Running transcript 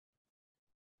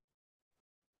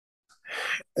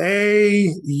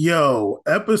Hey, yo,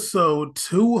 episode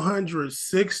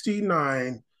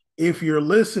 269. If you're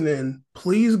listening,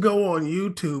 please go on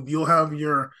YouTube. You'll have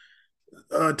your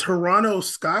Toronto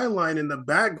skyline in the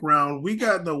background. We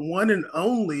got the one and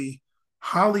only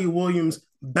Holly Williams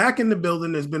back in the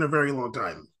building. It's been a very long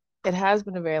time. It has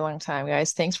been a very long time,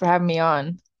 guys. Thanks for having me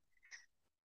on.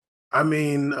 I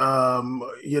mean,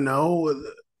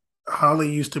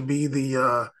 Holly used to be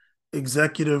the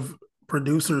executive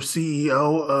producer,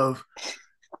 CEO of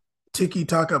Tiki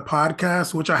Taka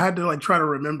podcast, which I had to like try to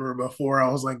remember before. I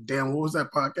was like, damn, what was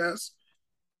that podcast?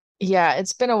 Yeah,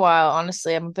 it's been a while.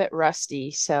 Honestly, I'm a bit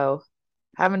rusty, so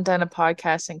haven't done a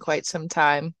podcast in quite some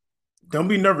time. Don't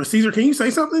be nervous. Caesar, can you say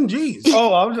something? Jeez.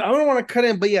 I don't want to cut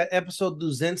in, but yeah, episode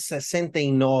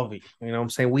 269. You know what I'm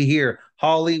saying? We here.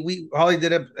 Holly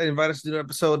did invite us to do an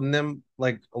episode, and then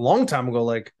like a long time ago,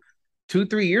 like 2,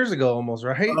 3 years ago almost,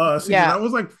 right? Caesar, Yeah, that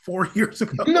was like 4 years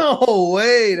ago. No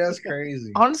way, that's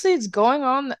crazy. honestly, it's going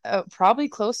on probably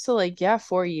close to like, yeah,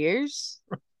 4 years,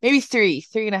 maybe three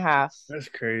and a half. That's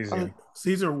crazy. Um,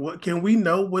 Caesar, what can we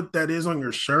know what that is on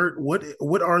your shirt?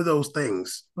 What are those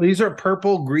things? These are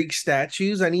purple Greek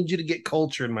statues. I need you to get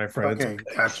cultured, my friend. It's Okay,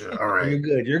 okay. gotcha. All right. You're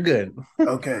good. You're good.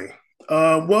 Okay.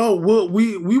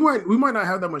 We might not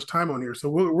have that much time on here, so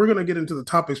we're gonna get into the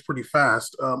topics pretty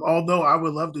fast. Although I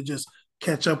would love to just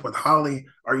catch up with Holly.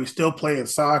 Are you still playing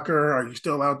soccer? Are you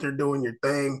still out there doing your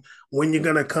thing? When you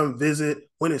gonna come visit?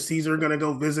 When is Caesar gonna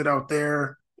go visit out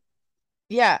there?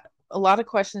 yeah, a lot of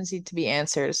questions need to be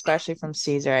answered, especially from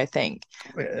Caesar, I think.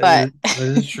 But That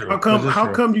is How true. This come is how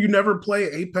true. come you never play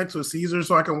Apex with Caesar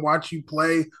so I can watch you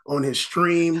play on his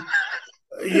stream?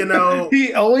 You know,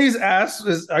 He always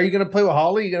asks, "Are you going to play with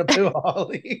Holly? Are you going to play with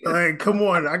Holly?" like come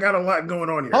on, I got a lot going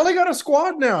on here. Holly got a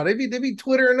squad now. They be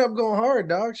twittering up, going hard,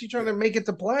 dog. She trying to make it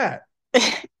to plat.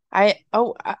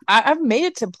 I've made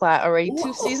it to plat already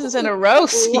 2 seasons in a row,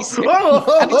 Caesar.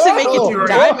 I need to make it to You're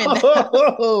right. diamond.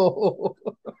 Whoa!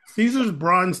 Caesar's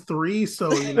bronze three,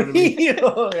 so you know what I mean.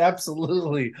 Yo,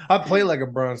 absolutely. I play like a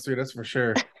bronze three, that's for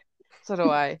sure. So do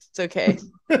I. It's okay.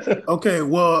 Okay,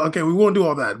 we won't do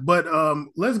all that, but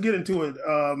let's get into it.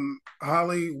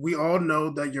 Holly, we all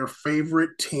know that your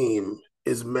favorite team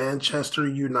is Manchester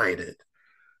United.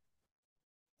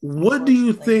 What do you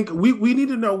Unfortunately. think? We need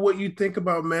to know what you think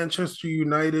about Manchester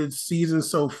United's season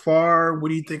so far. What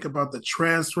do you think about the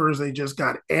transfers? They just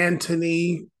got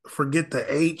Anthony, forget the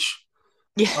H.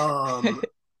 Yeah. Um,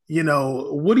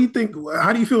 what do you think?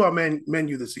 How do you feel about Man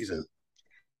U this season?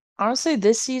 Honestly,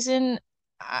 this season,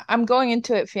 I'm going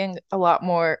into it feeling a lot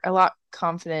more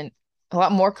confident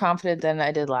than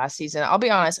I did last season. I'll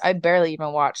be honest, I barely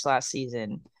even watched last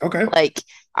season. Okay. Like,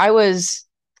 I was,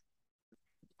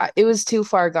 it was too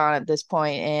far gone at this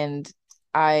point, and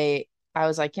I, I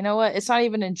was like, you know what? It's not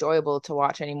even enjoyable to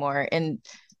watch anymore. And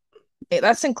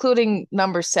that's including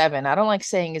number seven. I don't like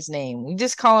saying his name. We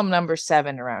just call him number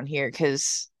seven around here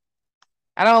because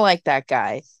I don't like that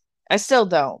guy. I still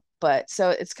don't, but so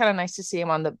it's kind of nice to see him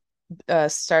on the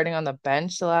starting on the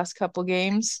bench the last couple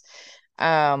games.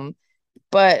 Um,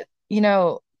 but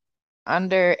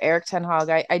under Eric Ten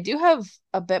Hag, I do have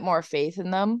a bit more faith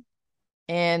in them,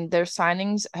 and their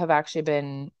signings have actually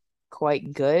been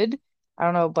quite good. I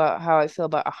don't know about how I feel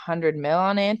about 100 mil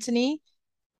on Anthony,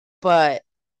 but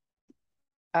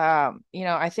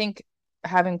I think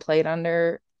having played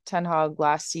under Ten Hag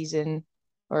last season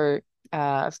or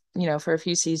for a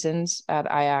few seasons at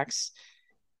Ajax,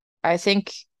 I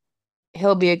think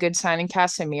he'll be a good signing.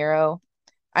 Casemiro.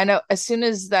 I know as soon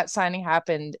as that signing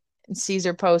happened,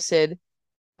 Caesar posted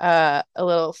a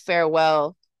little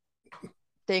farewell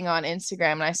thing on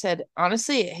Instagram, and I said,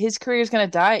 honestly, his career is gonna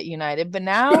die at United. But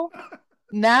now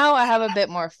I have a bit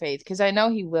more faith because I know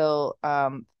he will.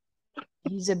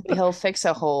 He'll fix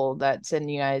a hole that's in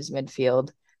United's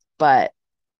midfield, but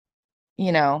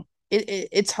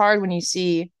it's hard when you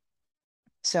see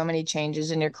so many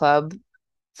changes in your club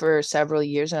for several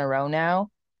years in a row now.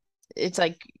 It's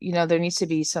like, there needs to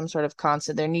be some sort of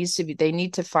constant. They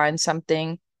need to find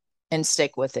something and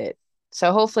stick with it.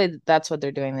 So hopefully that's what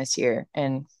they're doing this year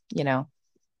and,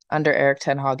 under Eric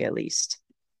Ten Hag at least.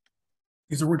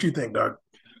 He said, "What you think, Doug?"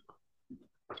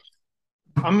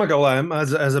 I'm not gonna lie,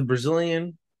 as a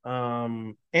Brazilian,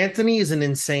 Anthony is an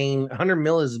insane 100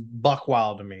 mil is buck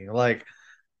wild to me. Like,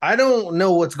 I don't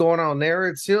know what's going on there.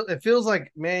 It feels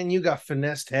like, man, you got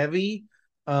finessed heavy.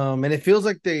 And it feels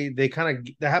like they kind of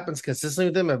that happens consistently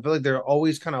with them. I feel like they're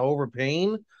always kind of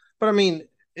overpaying. But I mean,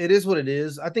 it is what it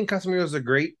is. I think Casemiro is a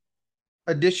great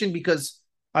addition because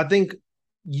I think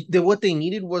that what they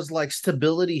needed was like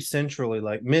stability centrally,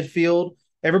 like midfield.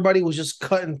 Everybody was just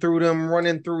cutting through them,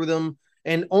 running through them.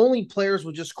 and only players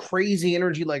with just crazy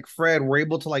energy like Fred were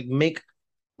able to like make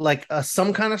like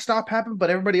some kind of stop happen, but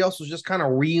everybody else was just kind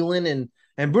of reeling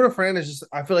and Bruno Fernandez just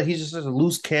I feel like he's just a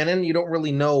loose cannon. You don't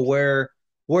really know where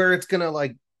it's gonna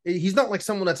like he's not like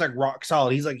someone that's like rock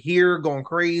solid. He's like here going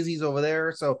crazy, he's over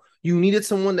there. So you needed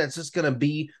someone that's just gonna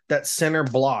be that center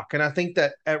block. And I think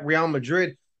that at Real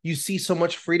Madrid, you see so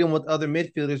much freedom with other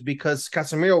midfielders because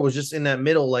Casemiro was just in that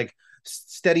middle, like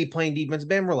steady playing defense.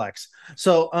 Bam, relax.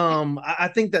 So I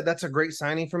think that that's a great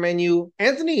signing for Manu.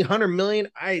 Anthony, 100 million.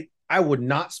 I would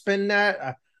not spend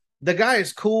that. The guy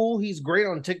is cool. He's great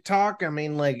on TikTok. I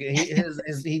mean, like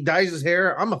he dyes his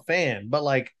hair. I'm a fan, but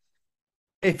like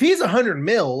if he's 100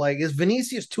 mil, like is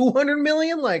Vinicius 200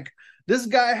 million? Like this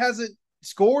guy hasn't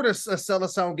scored a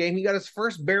Seleção game. He got his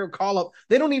first barrel call up.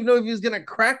 They don't even know if he's gonna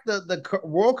crack the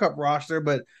World Cup roster,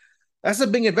 but that's a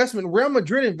big investment. Real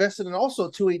Madrid invested in also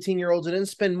 2 18-year-olds and didn't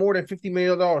spend more than $50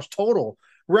 million total.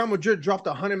 Real Madrid dropped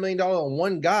 $100 million on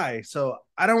one guy. So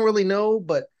I don't really know,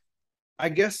 but I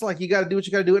guess like you got to do what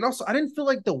you got to do. And also, I didn't feel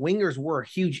like the wingers were a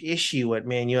huge issue at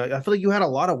Man U. I feel like you had a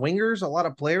lot of wingers, a lot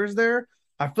of players there.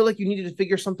 I feel like you needed to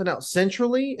figure something out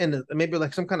centrally and maybe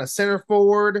like some kind of center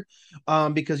forward,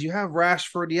 because you have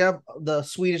Rashford, you have the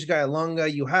Swedish guy Lunga,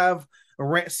 you have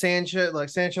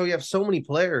Sancho, you have so many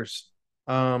players.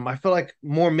 I feel like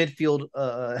more midfield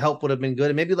help would have been good,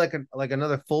 and maybe like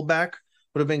another fullback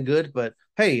would have been good. But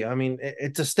hey, I mean,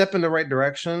 it's a step in the right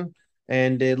direction.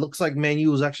 And it looks like Man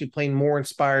U was actually playing more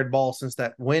inspired ball since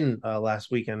that win last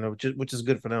weekend, which is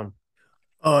good for them.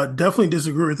 Definitely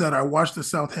disagree with that. I watched the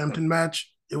Southampton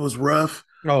match. It was rough.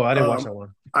 Oh, I didn't watch Um, that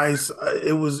one.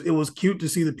 it was cute to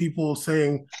see the people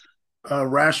saying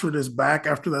Rashford is back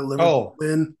after that Liverpool Oh,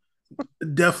 win.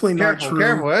 Definitely not careful,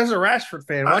 careful. true. As a Rashford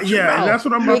fan, watch your Yeah, and mouth. that's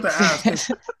what I'm about to ask because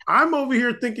Makes I'm over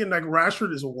here thinking like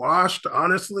Rashford is washed.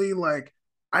 Honestly, like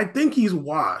I think he's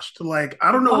washed. Like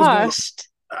I don't know what's going. washed.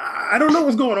 I don't know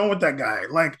what's going on with that guy.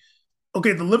 Like,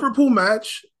 okay, the Liverpool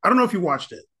match. I don't know if you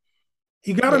watched it.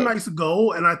 He got a Yeah. nice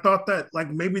goal, and I thought that like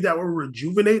maybe that would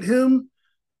rejuvenate him.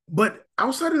 But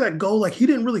outside of that goal, like he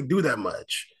didn't really do that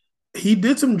much. He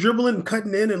did some dribbling,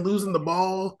 cutting in, and losing the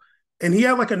ball, and he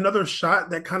had like another shot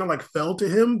that kind of like fell to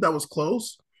him that was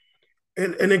close.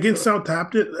 And against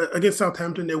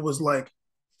Southampton, it was like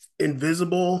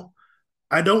invisible.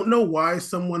 I don't know why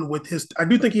someone with his. I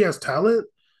do think he has talent.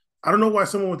 I don't know why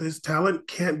someone with his talent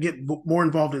can't get more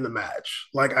involved in the match.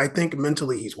 Like I think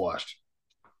mentally he's washed.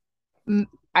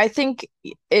 I think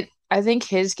I think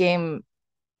his game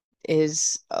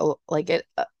is like it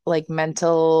like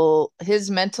mental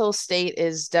his mental state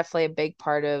is definitely a big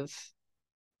part of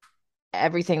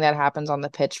everything that happens on the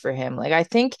pitch for him. Like I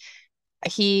think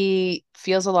he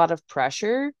feels a lot of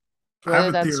pressure, I have whether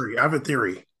a that's theory. I have a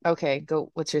theory. okay,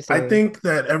 go what's your I theory? think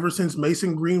that ever since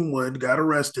Mason Greenwood got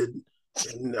arrested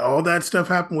and all that stuff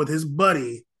happened with his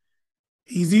buddy,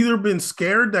 he's either been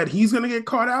scared that he's going to get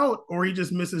caught out or he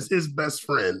just misses his best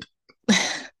friend.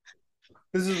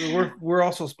 This is we're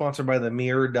also sponsored by the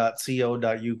mirror.co.uk.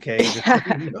 Just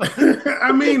so you know.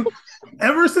 I mean,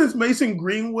 ever since Mason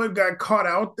Greenwood got caught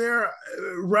out there,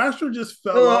 Rashford just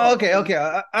fell No, off. okay,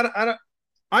 okay.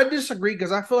 I disagree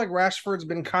because I feel like Rashford's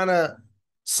been kind of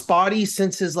spotty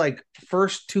since his like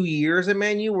first 2 years at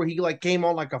Man U, where he like came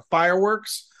on like a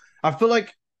fireworks. I feel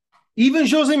like even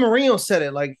Jose Mourinho said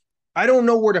it. Like I don't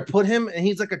know where to put him, and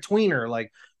he's like a tweener.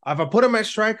 Like if I put him at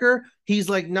striker, he's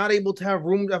like not able to have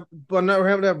room, but not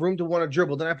able to have room to want to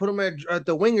dribble. Then I put him at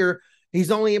the winger.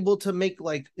 He's only able to make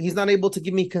like he's not able to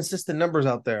give me consistent numbers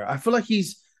out there. I feel like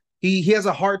he has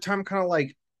a hard time kind of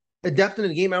like adapting to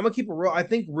the game. I'm gonna keep it real. I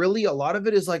think really a lot of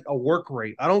it is like a work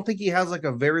rate. I don't think he has like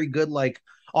a very good like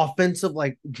offensive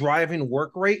like driving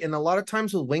work rate. And a lot of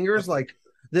times with wingers, like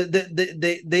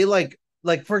they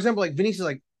like for example, like Vinicius,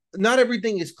 like not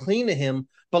everything is clean to him,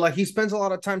 but like he spends a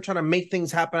lot of time trying to make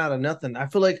things happen out of nothing. I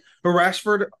feel like for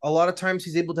Rashford, a lot of times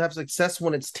he's able to have success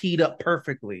when it's teed up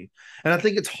perfectly. And I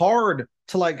think it's hard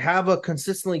to like have a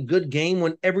consistently good game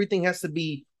when everything has to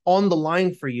be on the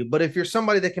line for you. But if you're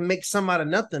somebody that can make some out of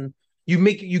nothing, you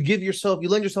lend yourself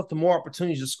to more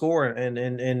opportunities to score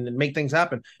and make things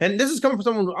happen. And this is coming from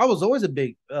someone I was always a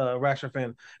big Rashford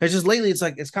fan. It's just lately it's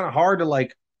like it's kind of hard to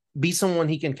like be someone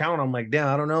he can count on. Like, damn,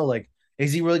 I don't know. Like,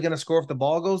 is he really gonna score if the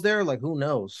ball goes there? Like, who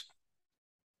knows?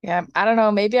 Yeah, I don't know.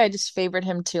 Maybe I just favored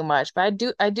him too much, but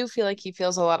I do feel like he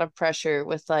feels a lot of pressure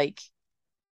with like,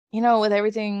 with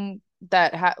everything.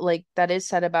 that is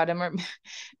said about him, or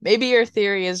maybe your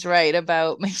theory is right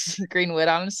about Mason Greenwood.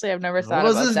 Honestly, I've never It thought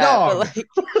was about his that, but dog.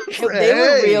 like they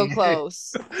were real Hey,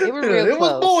 close. They were real it was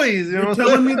close. boys. You know You're what I'm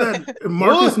telling me saying? that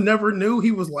Marcus Look, never knew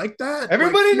he was like that? Like,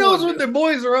 everybody come knows on, what dude. their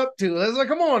boys are up to. It's like,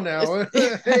 come on now.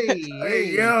 Hey, Hey, hey,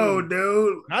 yo, hey.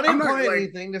 dude. Not I'm not implying like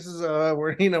anything. This is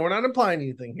we're not implying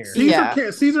anything here. Yeah.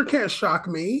 Caesar can't shock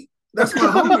me. That's my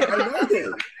homie. I know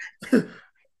him.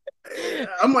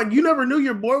 I'm like, you never knew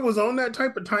your boy was on that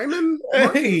type of timing, Hey,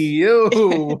 Marcus?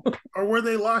 yo. Or were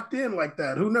they locked in like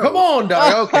that? Who Come knows? on,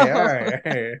 dog. Okay, all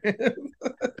right.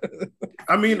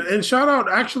 I mean, and shout out,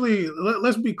 actually,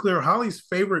 let's be clear. Holly's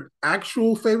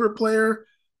actual favorite player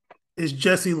is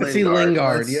Jesse See Lingard.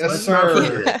 Lingard, Let's yes, let's not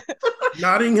sir. forget. Yeah.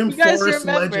 Nottingham You guys Forest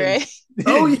remember, legend. eh?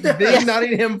 Oh, Big yes.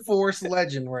 Nottingham Forest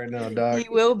legend right now, dog. He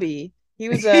will be. He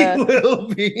was He a will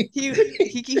be.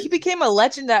 he became a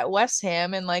legend at West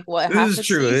Ham in like what, This half is a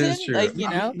true. It is season? true. Like, you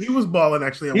know? He was balling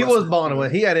actually at He West was Ham. balling away.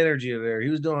 He had energy there. He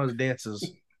was doing his dances.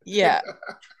 Yeah.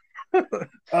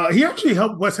 He actually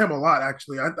helped West Ham a lot,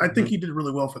 actually. I think Mhm. he did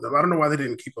really well for them. I don't know why they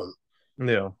didn't keep him.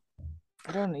 Yeah.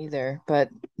 I don't either, but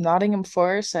Nottingham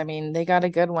Forest, I mean, they got a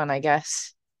good one, I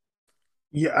guess.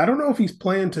 Yeah, I don't know if he's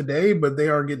playing today, but they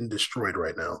are getting destroyed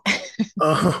right now.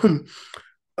 Um,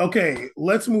 okay,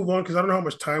 let's move on because I don't know how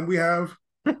much time we have.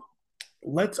 I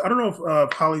don't know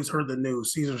if Holly's heard the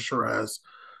news. Caesar sure has.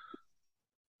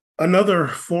 Another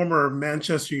former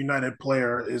Manchester United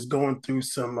player is going through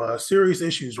some serious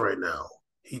issues right now.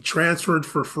 He transferred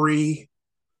for free.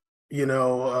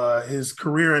 His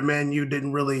career at Man U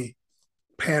didn't really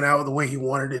pan out the way he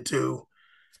wanted it to.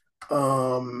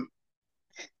 Um,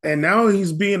 and now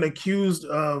he's being accused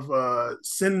of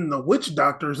sending the witch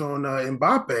doctors on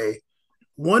Mbappe.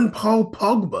 One Paul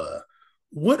Pogba.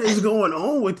 What is going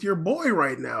on with your boy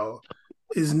right now?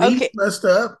 His knees Okay, messed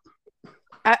up.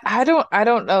 I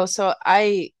don't know. So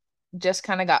I just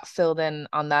kind of got filled in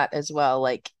on that as well,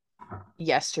 like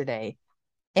yesterday.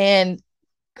 And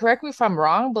correct me if I'm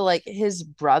wrong, but like his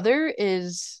brother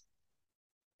is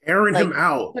Airing him like,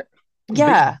 out. Big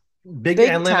yeah, big big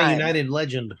Atlanta time. United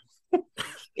legend.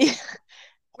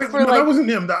 Wait, For no, that like wasn't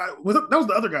him. That was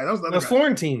the other guy. That was the other That's guy.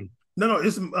 Florentine. No,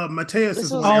 it's Mateus this is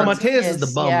the was one Oh, airing him. Mateus is the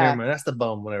Matthias, bum. Never yeah. mind. That's the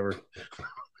bum. Whatever.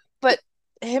 But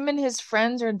him and his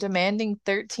friends are demanding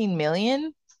 13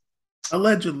 million.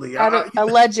 Allegedly. I don't,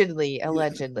 allegedly, Yeah.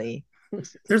 allegedly.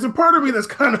 There's a part of me that's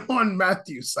kind of on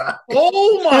Matthew's side.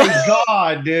 Oh my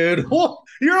god, dude!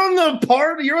 You're on the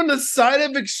part. You're on the side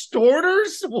of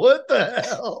extorters. What the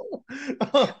hell?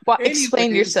 Well, explain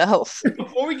Anyways, yourself.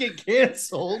 before we get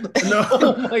canceled. No,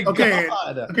 Oh my okay,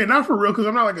 god. okay, not for real because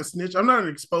I'm not like a snitch. I'm not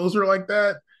an exposer like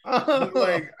that. But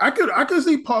like, I could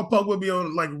see Paul Pogba be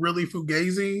on like really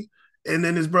fugazi, and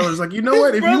then his brother's like, you know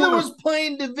what? His If you brother want was to,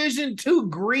 playing Division Two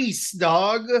Greece,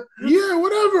 dog. yeah,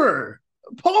 whatever.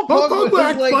 Paul Paul Pogba Pogba is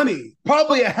act like funny.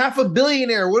 probably a half a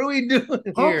billionaire. What are we doing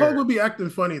Paul here? Pogba be acting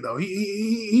funny though.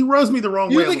 He rubs me the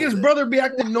wrong way You a think little his bit. brother be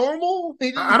acting normal?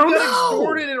 He I just don't got know.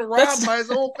 extorted and robbed That's by his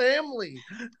whole family.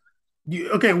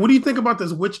 Okay, what do you think about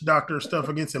this witch doctor stuff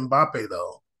against Mbappe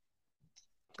though?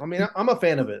 I mean, I'm a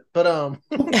fan of it, but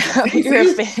you're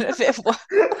a fan of it.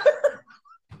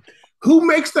 Who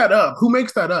makes that up? Who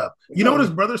makes that up? You know what no.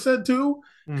 his brother said too?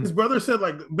 His brother said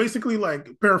like basically like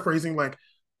paraphrasing like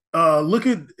look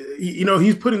at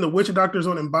he's putting the witch doctors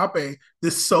on Mbappe,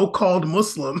 this so-called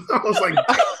Muslim. I was like,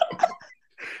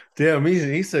 Damn,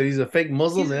 he said he's a fake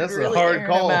Muslim. He's That's a really hard airing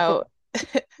him call. out.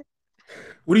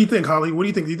 what do you think, Holly? What do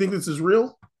you think? Do you think this is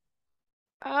real?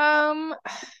 Um,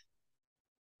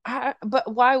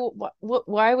 but why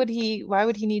would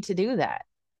he need to do that?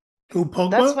 Who That's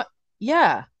Pogba? what,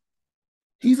 yeah,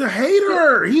 He's a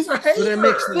hater. He's a But it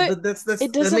makes hater. but that's it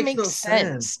that doesn't makes make no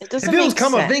sense. sense. It If doesn't it was make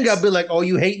Kamavinga, I'd sense. be like, "Oh,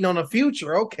 you hating on a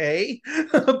future, okay?"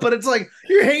 But it's like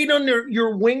you're hating on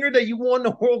your winger that you won the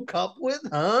World Cup with,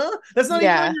 huh? That's not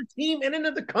even on Yeah. your team in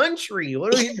another country.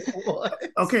 What are you doing? What?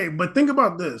 Okay, but think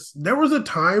about this. There was a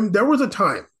time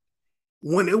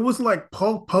when it was like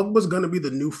Paul Pogba's going to be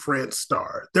the new France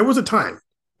star. There was a time.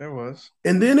 There was.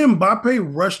 And then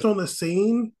Mbappe rushed on the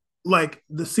scene like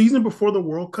the season before the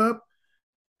World Cup.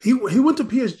 He went to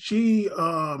PSG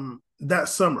that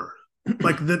summer,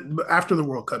 like after the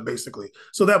World Cup, basically.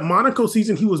 So that Monaco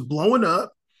season, he was blowing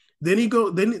up. Then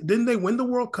they win the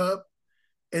World Cup,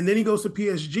 and then he goes to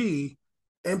PSG.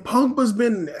 And Pogba's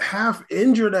been half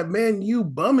injured at Man U,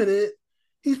 bumming it.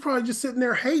 He's probably just sitting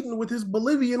there hating with his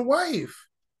Bolivian wife.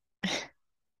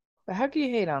 But how can you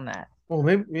hate on that? Well,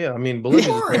 maybe yeah. I mean, People Bolivia's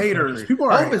a are great haters. country. People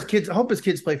are haters. I hope his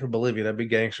kids play for Bolivia. That'd be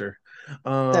gangster.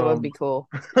 That would be cool.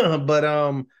 But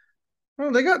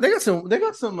Oh, they got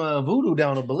some voodoo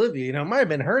down in Bolivia. You know, it might have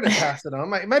been her that passed it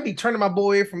on. It might be turning my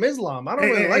boy away from Islam. I don't Hey,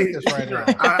 really hey, like hey, this right Caesar,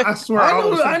 now. I swear I I know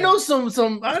was I thinking.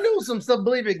 know some stuff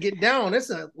Bolivia get down.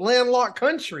 It's a landlocked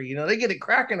country. You know, they get it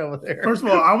cracking over there. First of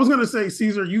all, I was gonna say,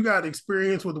 Caesar, you got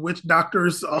experience with witch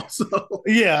doctors also.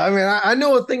 Yeah, I mean, I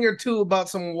know a thing or two about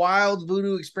some wild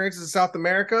voodoo experiences in South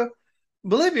America.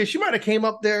 Bolivia, she might have came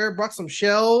up there, brought some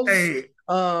shells. Hey,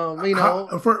 first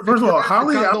of all, The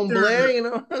candomblé, you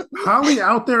know. Holly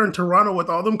out there in Toronto with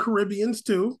all them Caribbeans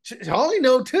too. Holly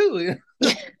know too.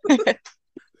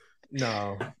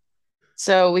 No.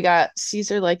 So we got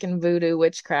Caesar liking voodoo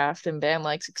witchcraft and Bam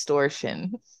likes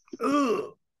extortion.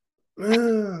 Ugh.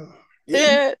 Uh, it,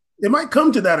 Eh. it might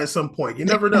come to that at some point. You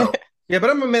never know. Yeah, but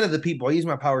I'm a man of the people. I use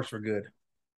my powers for good.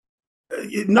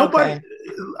 Nobody. Okay.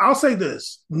 I'll say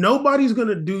this: nobody's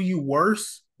gonna do you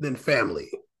worse than family.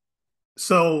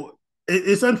 So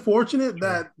it's unfortunate True.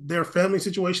 that their family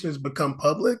situation has become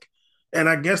public, and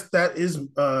I guess that is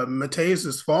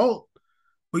Mateus's fault.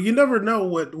 But you never know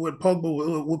what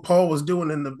Paul was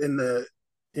doing in the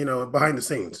behind the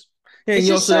scenes. Yeah, and It's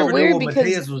you just also so never knew weird what because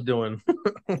Mateus was doing.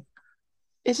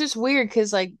 it's just weird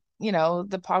because like,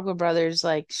 the Pogba brothers,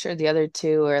 like sure the other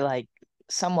two are like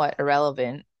somewhat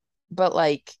irrelevant, but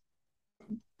like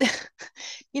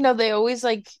they always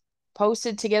like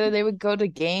posted together. They would go to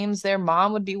games. Their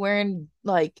mom would be wearing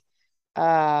like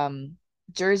um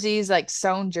jerseys, like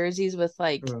sewn jerseys with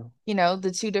like, Yeah,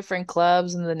 the two different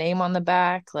clubs and the name on the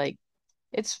back. Like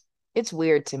it's it's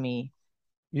weird to me.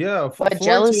 yeah. But Florentine had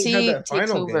jealousy that takes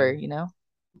final over, game. you know?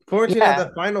 Florentine had Yeah.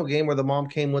 that final game where the mom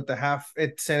came with the half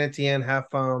at San Etienne, half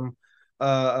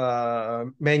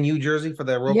Man U jersey for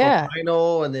the Europa Yeah.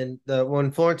 final, and then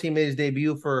when Florentine made his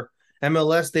debut for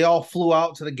MLS, they all flew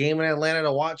out to the game in Atlanta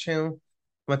to watch him.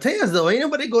 Mateus though, ain't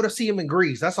nobody go to see him in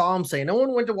Greece. That's all I'm saying. No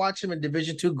one went to watch him in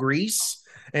Division 2 Greece,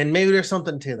 and maybe there's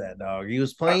something to that, dog. He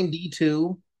was Uh, playing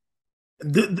D2.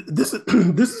 this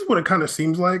this is what it kind of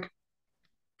seems like.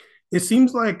 It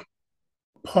seems like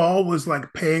Paul was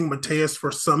like paying Mateus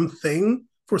for something,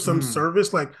 for some Mm.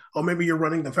 service, like, oh, maybe you're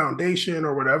running the foundation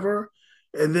or whatever.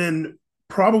 And then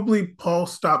probably Paul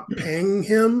stopped paying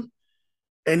him.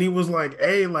 And he was like,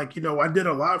 hey, like, I did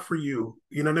a lot for you.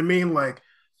 You know what I mean? Like,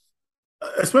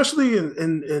 especially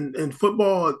in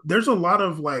football, there's a lot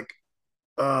of like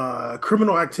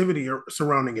criminal activity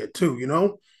surrounding it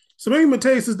too. So maybe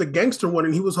Mateus is the gangster one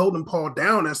and he was holding Paul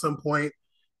down at some point.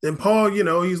 Then Paul,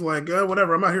 he's like,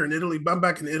 whatever, I'm out here in Italy. I'm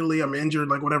back in Italy. I'm injured.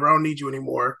 Like, whatever. I don't need you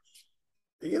anymore.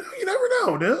 You never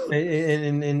know, dude.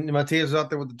 And Mateus was out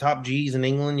there with the top G's in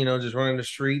England, just running the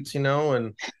streets,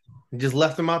 and just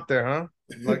left him out there, huh?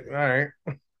 Like, all right.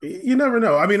 You never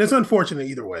know. I mean, it's unfortunate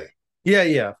either way. Yeah,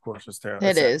 yeah, of course. It's terrible.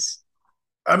 It is.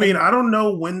 I mean, And I don't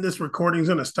know when this recording's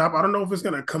going to stop. I don't know if it's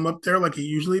going to come up there like it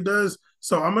usually does.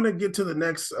 So I'm going to get to the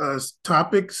next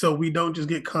topic so we don't just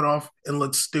get cut off and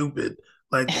look stupid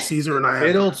like Caesar and I have.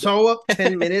 it'll show up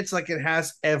 10 minutes like it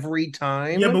has every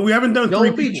time. Yeah, but we haven't done three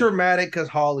Don't be people. dramatic because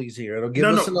Holly's here. It'll give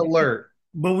No, us no. an alert.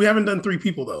 But we haven't done three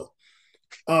people though.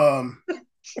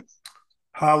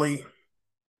 Holly,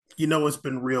 it's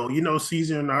been real.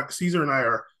 Caesar and I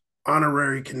are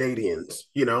honorary Canadians.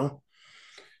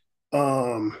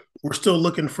 We're still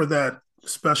looking for that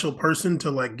special person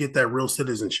to like get that real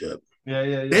citizenship. Yeah,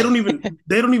 yeah, They yeah. don't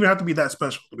even have to be that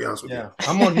special, to be honest with Yeah.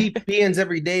 I'm on VPNs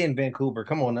every day in Vancouver.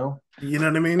 Come on now. you. You know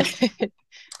what I mean?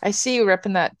 I see you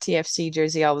repping that TFC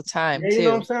jersey all the time Yeah, you know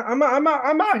what I'm too. saying?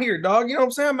 I'm out here, dog. You know what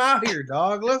I'm saying? I'm out here,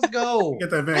 dog. Let's go.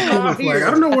 Get that I'm Vancouver out flag. here. I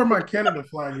don't know where my Canada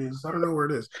flag is. I don't know where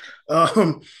it is.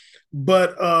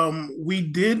 But we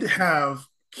did have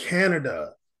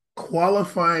Canada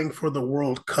qualifying for the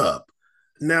World Cup.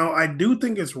 Now, I do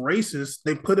think it's racist.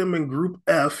 They put them in Group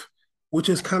F, which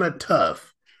is kind of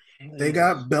tough. They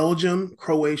got Belgium,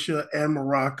 Croatia, and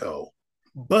Morocco.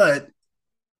 But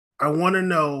I want to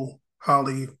know,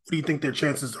 Holly, what do you think their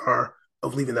chances are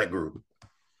of leaving that group?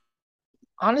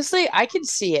 Honestly, I could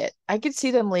see it. I could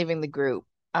see them leaving the group.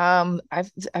 I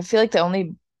feel like the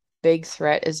only big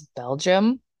threat is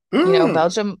Belgium. Mm.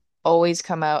 Belgium always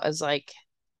come out as like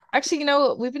actually,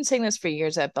 we've been saying this for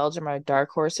years that Belgium are a dark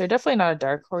horse. They're definitely not a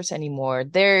dark horse anymore.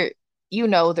 They're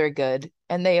good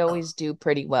and they always do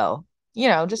pretty well.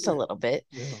 Just a little bit.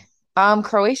 Yeah.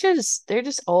 They're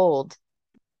just old.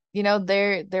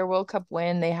 Their World Cup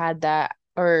win, they had that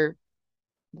or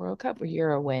World Cup or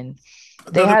Euro win.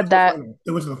 They They went had to the that, final.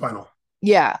 They went to the final.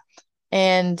 yeah.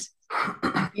 And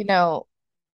you know,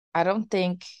 I don't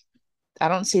think I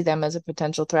don't see them as a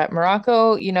potential threat.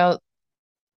 Morocco, I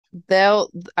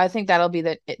think that'll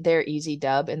be their easy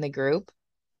dub in the group.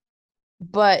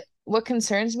 But what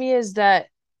concerns me is that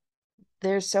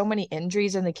there's so many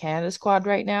injuries in the Canada squad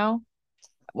right now.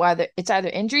 Whether it's either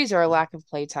injuries or a lack of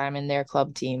playtime in their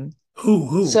club team.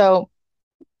 Who? So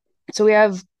so we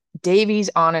have Davies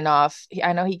on and off.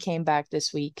 I know he came back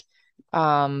this week,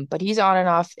 but he's on and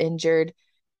off injured.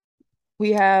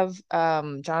 We have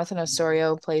Jonathan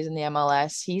Osorio plays in the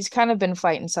MLS. He's kind of been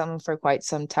fighting something for quite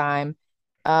some time.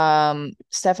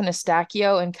 Stefan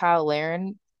Estacio and Kyle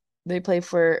Larin, they play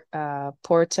for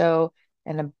Porto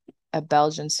and a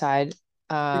Belgian side.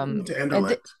 To And th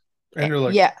Anderlecht.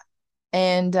 Anderlecht. yeah,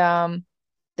 and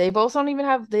they both don't even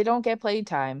have they don't get play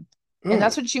time. And Hmm.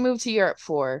 that's what you moved to Europe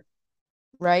for,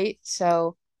 right?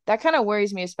 So that kind of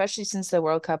worries me, especially since the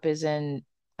World Cup is in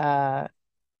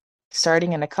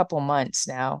starting in a couple months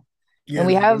now. Yeah, And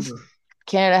we have November.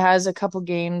 Canada has a couple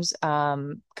games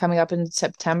coming up in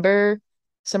September,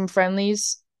 some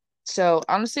friendlies. So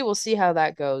honestly, we'll see how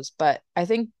that goes. But I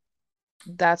think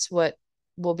that's what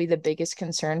will be the biggest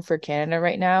concern for Canada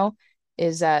right now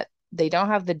is that they don't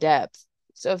have the depth.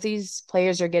 So if these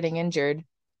players are getting injured,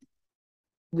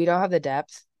 we don't have the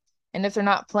depth. And if they're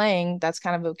not playing, that's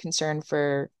kind of a concern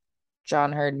for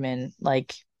John Herdman.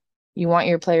 Like, you want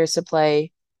your players to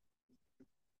play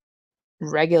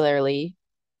regularly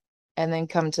and then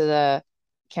come to the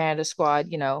Canada squad,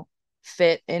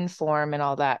 fit in form and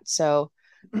all that. So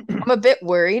I'm a bit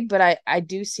worried, but I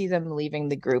do see them leaving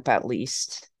the group at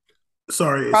least.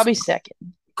 Sorry, it's Probably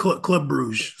second. Club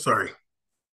Bruges. Sorry.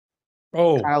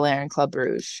 Oh, Kyle Larin, Club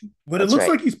Rouge. But it That's looks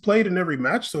right. like he's played in every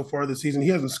match so far this season. He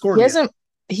hasn't He scored yet.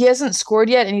 hasn't scored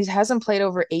yet, and he hasn't played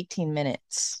over 18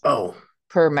 minutes Oh,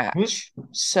 per match.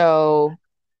 So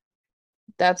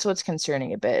that's what's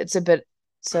concerning a bit. It's a bit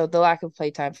so the lack of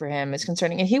play time for him is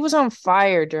concerning. And he was on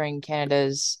fire during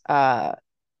Canada's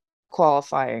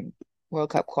qualifying World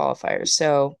Cup qualifiers.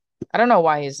 So I don't know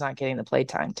why he's not getting the play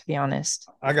time, to be honest.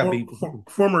 I got beat.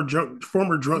 former drunk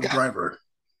driver.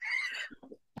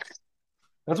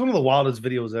 That's one of the wildest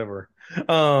videos ever.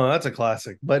 That's a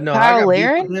classic. But no, I Kyle got beat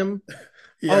Larin? with him.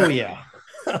 Yeah. Oh yeah.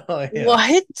 Oh, yeah.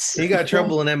 What? He got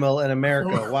trouble in ML in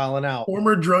America, wilding out.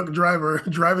 Former drunk driver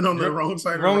driving on the wrong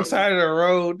side. Wrong side of the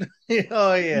road.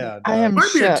 Oh yeah. I dog. am Might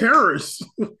be a shook. terrorist.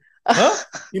 Huh?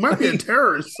 You might be a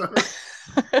terrorist.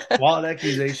 Wild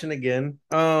accusation again.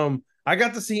 I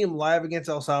got to see him live against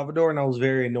El Salvador, and I was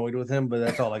very annoyed with him. But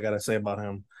that's all I got to say about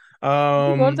him.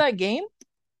 Did you go to that game?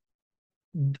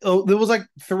 Oh, there was like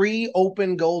 3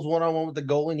 open goals, 1-on-1 with the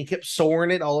goal, and he kept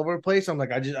soaring it all over the place. I'm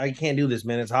like, I can't do this,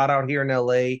 man. It's hot out here in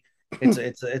LA.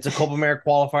 It's a Copa America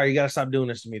qualifier. You gotta stop doing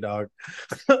this to me, dog.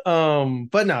 But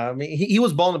no, I mean he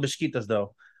was balling the Besiktas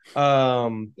though.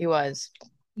 He was.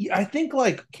 I think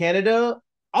like Canada.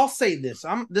 I'll say this.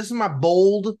 This is my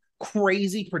bold,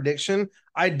 crazy prediction.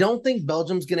 I don't think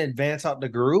Belgium's gonna advance out the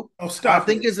group. Oh, stop! I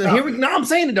think it. No, I'm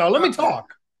saying it, dog. Let me Stop it.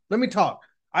 talk. Let me talk.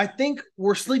 I think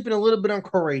we're sleeping a little bit on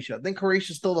Croatia. I think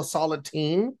Croatia's still a solid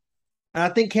team. And I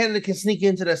think Canada can sneak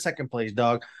into that second place,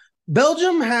 dog.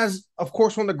 Belgium has, of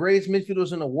course, one of the greatest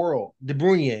midfielders in the world, De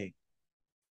Bruyne.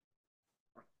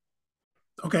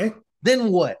 Okay,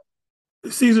 Then what?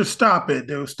 Caesar, stop it,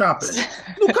 dude. Stop it.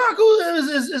 Lukaku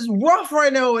is rough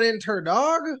right now at Inter,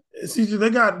 dog. Caesar, they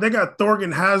got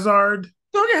Thorgan Hazard.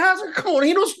 Thorgan Hazard, come on.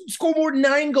 He don't score more than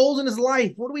 9 goals in his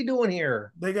life. What are we doing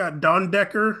here? They got Don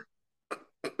Decker.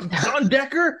 Don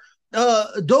Decker,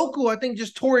 Doku, I think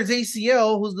just tore his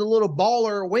ACL. Who's the little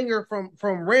baller winger from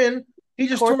Rennes? He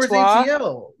just tore his Courtois.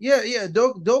 ACL. Yeah.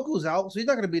 Doku's out, so he's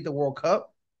not going to be at the World Cup.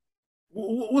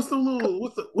 What's the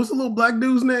little black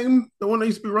dude's name? The one that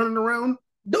used to be running around?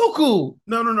 Doku.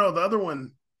 No, the other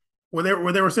one.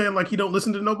 Where they were saying like he don't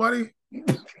listen to nobody.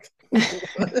 I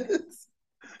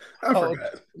forgot.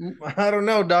 I don't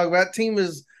know, dog. That team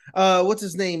is what's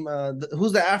his name?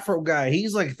 Who's the Afro guy?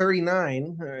 He's like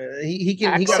 39. He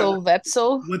can Axel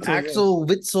Wetzel. Axel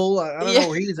Witzel. I don't know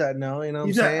where he's at now. You know what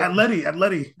I'm saying?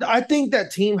 Atleti. I think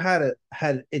that team had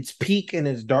its peak in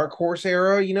its dark horse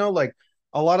era. You know, like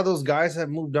a lot of those guys have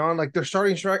moved on. Like their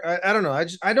starting strike. I don't know.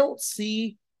 I don't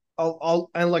see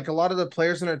and like a lot of the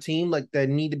players in our team like that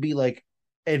need to be like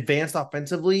advanced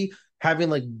offensively, having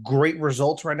like great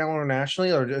results right now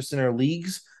internationally or just in our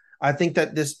leagues. I think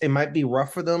that it might be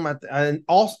rough for them.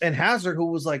 And Hazard, who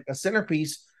was like a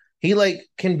centerpiece, he like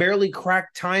can barely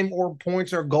crack time or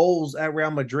points or goals at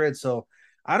Real Madrid. So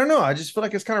I don't know. I just feel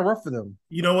like it's kind of rough for them.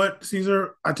 You know what,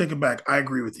 Caesar? I take it back. I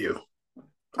agree with you.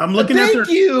 I'm looking at Thank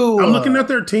their you. I'm looking at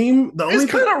their team.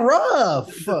 It's kind of rough.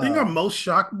 The thing I'm most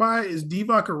shocked by is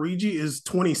Divock Origi is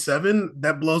 27.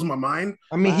 That blows my mind.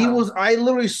 I mean, Wow. I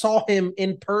literally saw him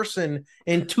in person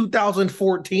in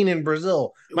 2014 in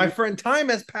Brazil. My friend, time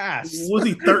has passed. Was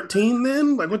he 13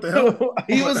 then? Like what the hell?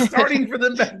 He was starting for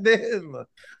them back then.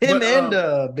 Him But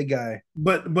and big guy.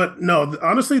 but no,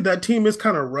 honestly, that team is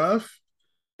kind of rough.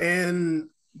 And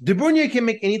De Bruyne can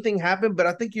make anything happen, but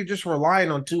I think you're just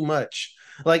relying on too much.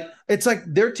 Like it's like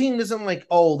their team isn't like,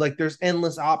 oh, like there's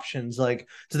endless options. Like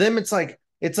to them, it's like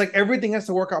everything has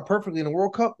to work out perfectly. In the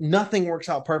World Cup, nothing works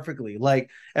out perfectly. Like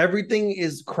everything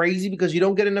is crazy because you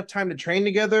don't get enough time to train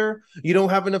together. You don't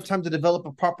have enough time to develop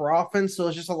a proper offense. So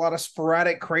it's just a lot of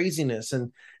sporadic craziness.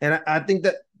 And I think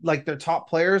that like their top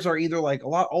players are either like a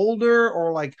lot older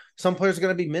or like some players are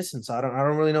gonna be missing. So I don't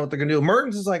really know what they're gonna do.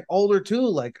 Mertens is like older too.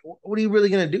 Like, what are you really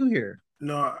gonna do here?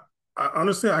 no,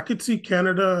 honestly, I could see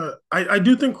Canada. I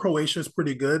do think Croatia is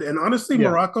pretty good. And honestly, Yeah.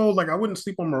 Morocco, like I wouldn't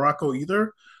sleep on Morocco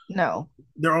either. No.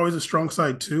 They're always a strong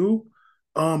side too.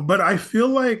 But I feel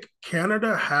like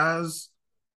Canada has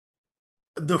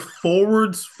the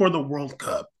forwards for the World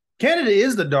Cup. Canada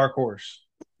is the dark horse.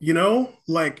 You know,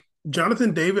 like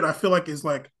Jonathan David, I feel like is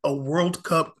like a World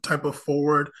Cup type of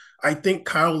forward. I think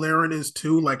Kyle Larin is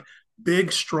too, like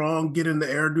big, strong, get in the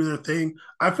air, do their thing.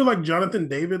 I feel like Jonathan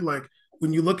David, like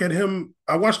when you look at him,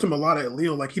 I watched him a lot at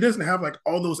Lille. Like he doesn't have like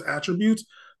all those attributes,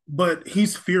 but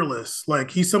he's fearless.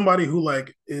 Like he's somebody who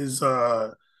like is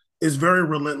very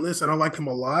relentless, and I like him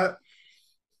a lot.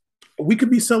 We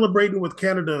could be celebrating with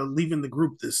Canada leaving the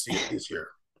group this year.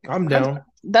 I'm That's, down.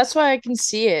 that's why I can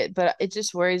see it, but it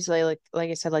just worries like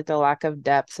I said, like the lack of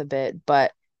depth a bit.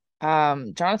 But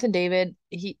Jonathan David,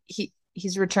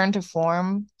 he's returned to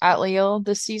form at Lille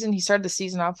this season. He started the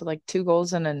season off with like 2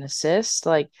 goals and an assist,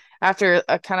 like after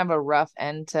a kind of a rough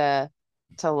end to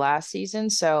last season.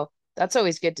 So that's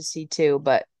always good to see too.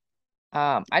 But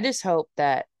I just hope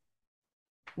that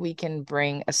we can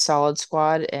bring a solid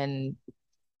squad and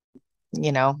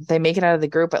they make it out of the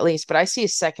group at least. But I see a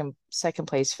second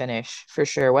place finish for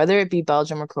sure, whether it be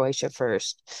Belgium or Croatia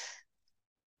first.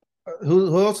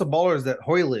 Who else a baller is that?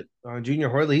 Hoylett, Junior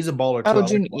Hoylett. He's a baller too. Oh,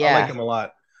 June, I like yeah, him a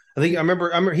lot. I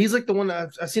remember he's like the one that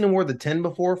I've seen him wear the 10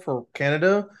 before for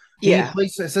Canada. He yeah,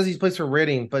 plays. It says he's plays for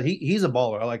Reading, but he's a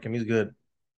baller. I like him. He's good.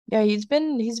 yeah. He's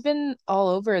been all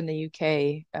over in the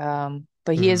UK.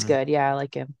 But he is Mhm. good. Yeah, I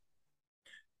like him.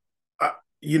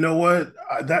 You know what?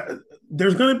 That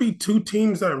there's going to be two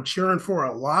teams that I'm cheering for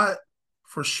a lot,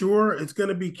 for sure. It's going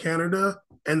to be Canada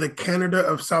and the Canada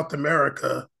of South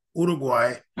America,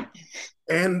 Uruguay,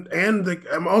 and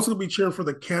I'm also going to be cheering for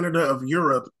the Canada of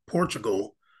Europe,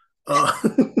 Portugal. All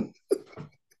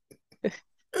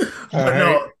But right.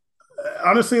 no,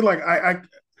 honestly, like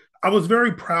I was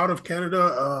very proud of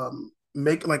Canada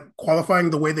make like qualifying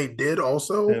the way they did.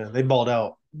 Also, Yeah, they balled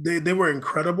out. they were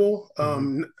incredible.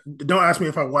 Mhm. Don't ask me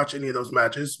if I watch any of those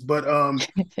matches, but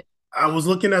I was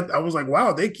looking at. I was like,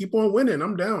 wow, they keep on winning.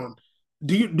 I'm down.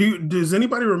 Does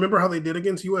anybody remember how they did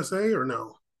against USA or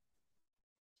no?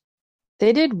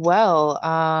 They did well.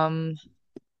 I'm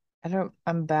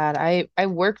bad. I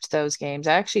worked those games.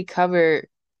 I actually cover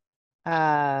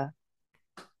uh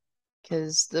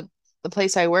because the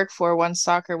place I work for, One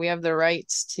Soccer, we have the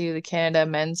rights to the Canada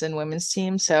men's and women's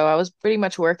team. So I was pretty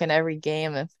much working every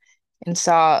game and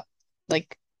saw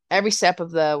like every step of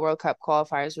the World Cup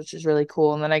qualifiers, which is really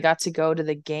cool. And then I got to go to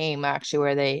the game actually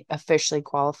where they officially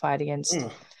qualified against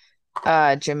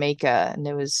Mm. Jamaica, and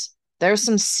there were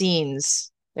some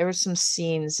scenes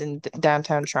in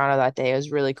downtown Toronto that day. It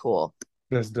was really cool.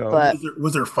 That's dope. But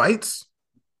Was there fights?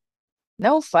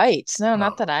 no fights. No,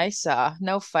 not Oh, that I saw.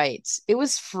 No fights. It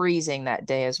was freezing that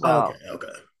day as okay, well. okay.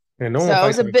 Yeah, no So one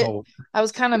fights in the cold. I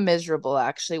was kind of miserable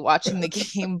actually watching the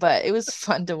game, but it was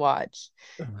fun to watch.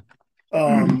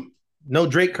 Um, No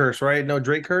Drake curse, right? No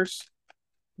Drake curse.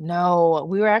 No,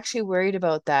 we were actually worried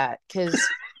about that because,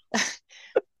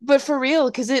 but for real,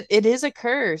 because it is a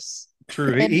curse.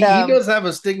 True. And He does have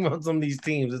a stigma on some of these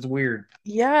teams. It's weird.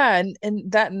 yeah,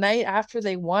 and that night after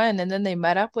they won, and then they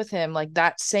met up with him like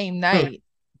that same night,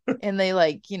 and they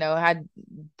like had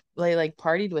they like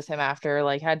partied with him after,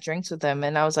 like had drinks with him,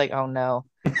 and I was like, oh no.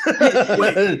 wait,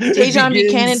 It Tajon Buchanan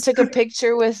begins took a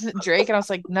picture with Drake, and I was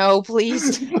like, no,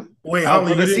 please. wait, out Holly,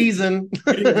 for the season.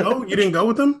 you didn't go? You didn't go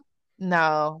with them?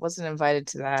 No, wasn't invited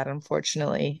to that,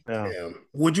 unfortunately. Yeah. Damn.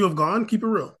 Would you have gone? Keep it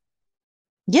real.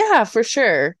 Yeah, for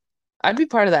sure. I'd be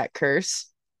part of that curse.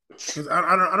 Because I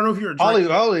don't know if you're a Drake.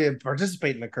 Holly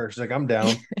participate in the curse. Like I'm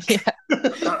down. Yeah.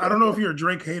 I don't know if you're a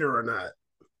Drake hater or not.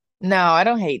 No, I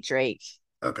don't hate Drake.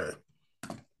 Okay.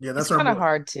 Yeah, It's that's our kind of boy.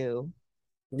 hard to.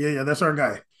 Yeah, that's our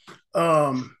guy.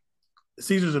 Um,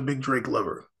 Caesar's a big Drake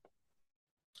lover.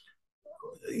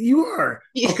 You are.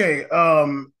 Yeah. Okay.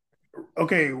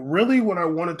 Okay. Really, what I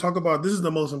want to talk about, this is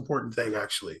the most important thing,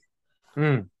 actually.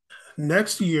 Mm.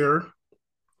 Next year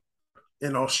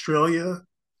in Australia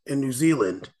and New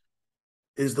Zealand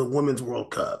is the Women's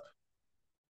World Cup,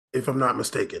 if I'm not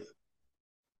mistaken.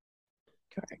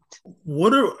 Correct.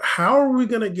 How are we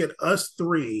gonna get us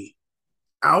three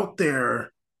out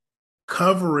there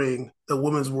covering the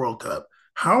Women's World Cup?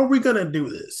 How are we gonna do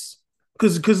this?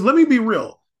 Because let me be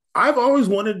real. I've always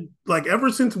wanted, like,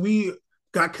 ever since we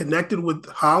got connected with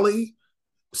Holly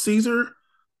Caesar,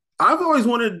 I've always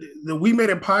wanted the We Made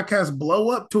It podcast blow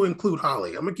up to include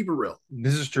Holly. I'm gonna keep it real.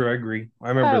 This is true. I agree. I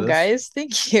remember Oh, this. guys,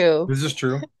 thank you. This is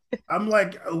true. I'm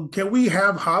like, oh, can we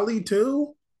have Holly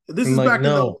too? This I'm is like, back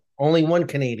no, only one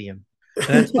Canadian. And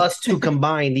that's us two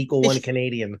combined equal one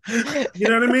Canadian. You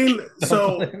know what I mean?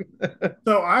 So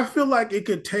I feel like it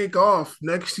could take off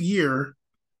next year.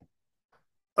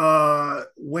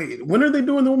 Wait, when are they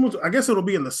doing the women's? I guess it'll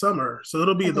be in the summer. So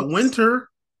it'll be the winter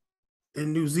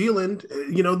in New Zealand,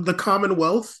 the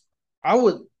Commonwealth. I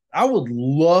would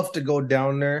love to go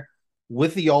down there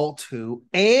with y'all too,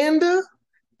 and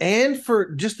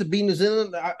for just to be New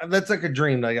Zealand. That's like a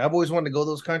dream. Like I've always wanted to go to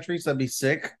those countries. That'd be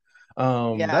sick.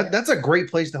 Yeah. That's a great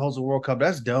place to host a World Cup.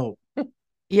 That's dope.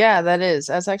 Yeah, that is.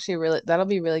 That's actually really, that'll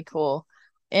be really cool.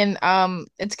 And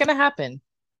it's gonna happen.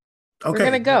 We're Okay,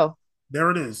 gonna go.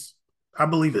 there it is. I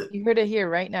believe it. You heard it here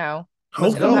right now.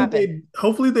 Let's go.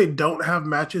 Hopefully they don't have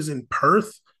matches in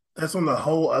Perth. That's on the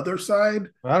whole other side.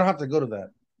 I don't have to go to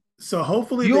that. So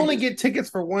hopefully You only get tickets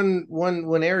for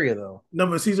one area though. No,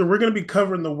 but Caesar, we're going to be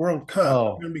covering the World Cup.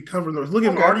 Oh. We're going to be covering those. Look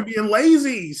at him already being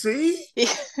lazy. See?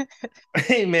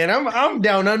 Hey man, I'm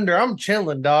down under. I'm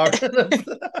chilling, dog.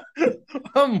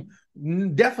 I'm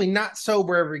definitely not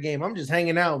sober every game. I'm just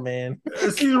hanging out, man.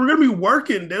 Caesar, we're going to be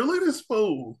working, dude. Look at this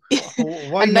fool.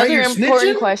 Why, Another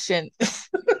important question.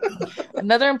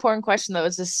 Another important question though,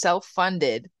 is this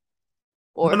self-funded?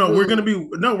 Or we're gonna be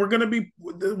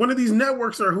one of these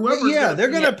networks or whoever. Yeah,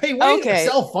 they're gonna pay way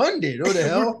self-funded. What the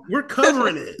hell? We're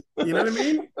covering it. You know what I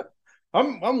mean?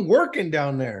 I'm working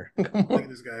down there. Look at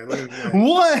this guy. Look at this guy.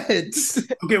 What?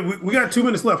 Okay, we got 2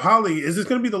 minutes left. Holly, is this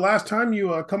gonna be the last time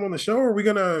you come on the show, or are we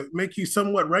gonna make you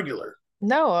somewhat regular?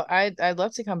 No, I'd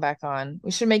love to come back on.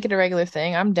 We should make it a regular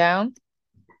thing. I'm down.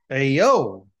 Hey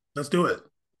yo, let's do it.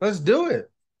 Let's do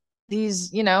it.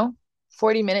 These,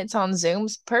 40 minutes on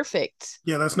Zoom's perfect.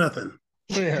 Yeah, that's nothing.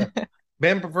 Yeah.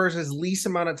 Ben prefers as least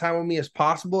amount of time with me as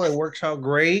possible. It works out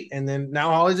great. And then now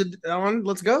Holly's on.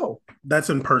 Let's go. That's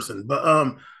in person.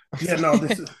 But yeah, no,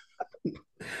 this is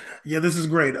this is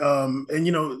great. And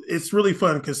it's really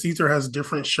fun because Caesar has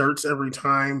different shirts every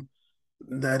time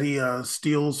that he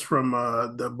steals from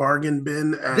the bargain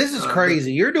bin. This is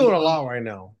crazy. You're doing a lot right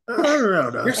now.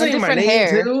 No. You're saying my name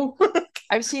hair. Too?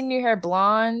 I've seen your hair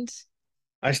blonde.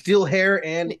 I steal hair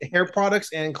and hair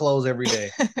products and clothes every day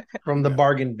from the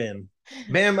bargain bin.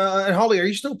 Bam, and Holly, are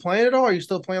you still playing at all? Are you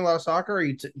still playing a lot of soccer? Are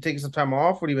you taking some time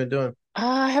off? What have you been doing?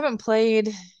 I haven't played.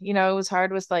 It was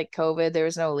hard with like COVID. There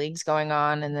was no leagues going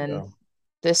on, and then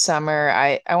this summer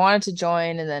I wanted to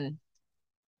join, and then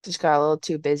just got a little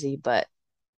too busy. But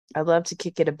I'd love to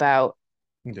kick it about.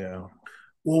 Yeah.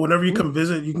 Well, whenever you come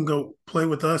visit, you can go play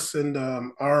with us and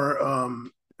our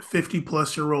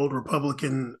 50-plus-year-old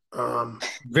Republican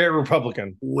very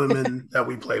Republican women that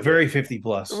we play with. Very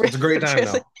 50-plus. It's a great time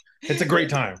though. It's a great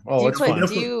time. Oh, it's fun.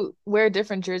 Do you wear a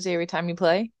different jersey every time you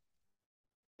play?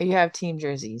 Or you have team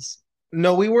jerseys?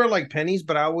 No, we wear like pennies,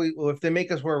 but if they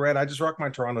make us wear red, I just rock my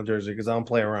Toronto jersey because I don't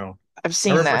play around. I've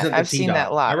seen that. I've seen that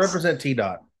a lot. I represent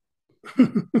T-Dot.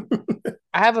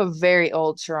 I have a very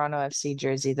old Toronto FC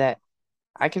jersey that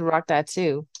I could rock that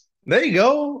too. There you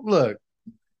go. Look,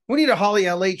 we need a Holly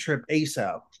LA trip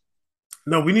ASAP.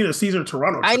 No, we need a Caesar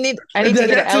Toronto trip. I need to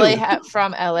get an LA hat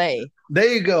from LA. There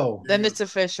you go. Then it's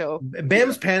official.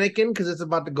 Bam's panicking because it's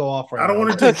about to go off right now. I don't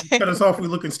want to cut us off. We're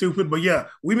looking stupid. But yeah,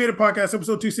 We Made a Podcast,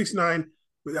 episode 269.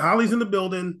 Holly's in the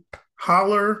building.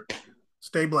 Holler.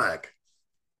 Stay black.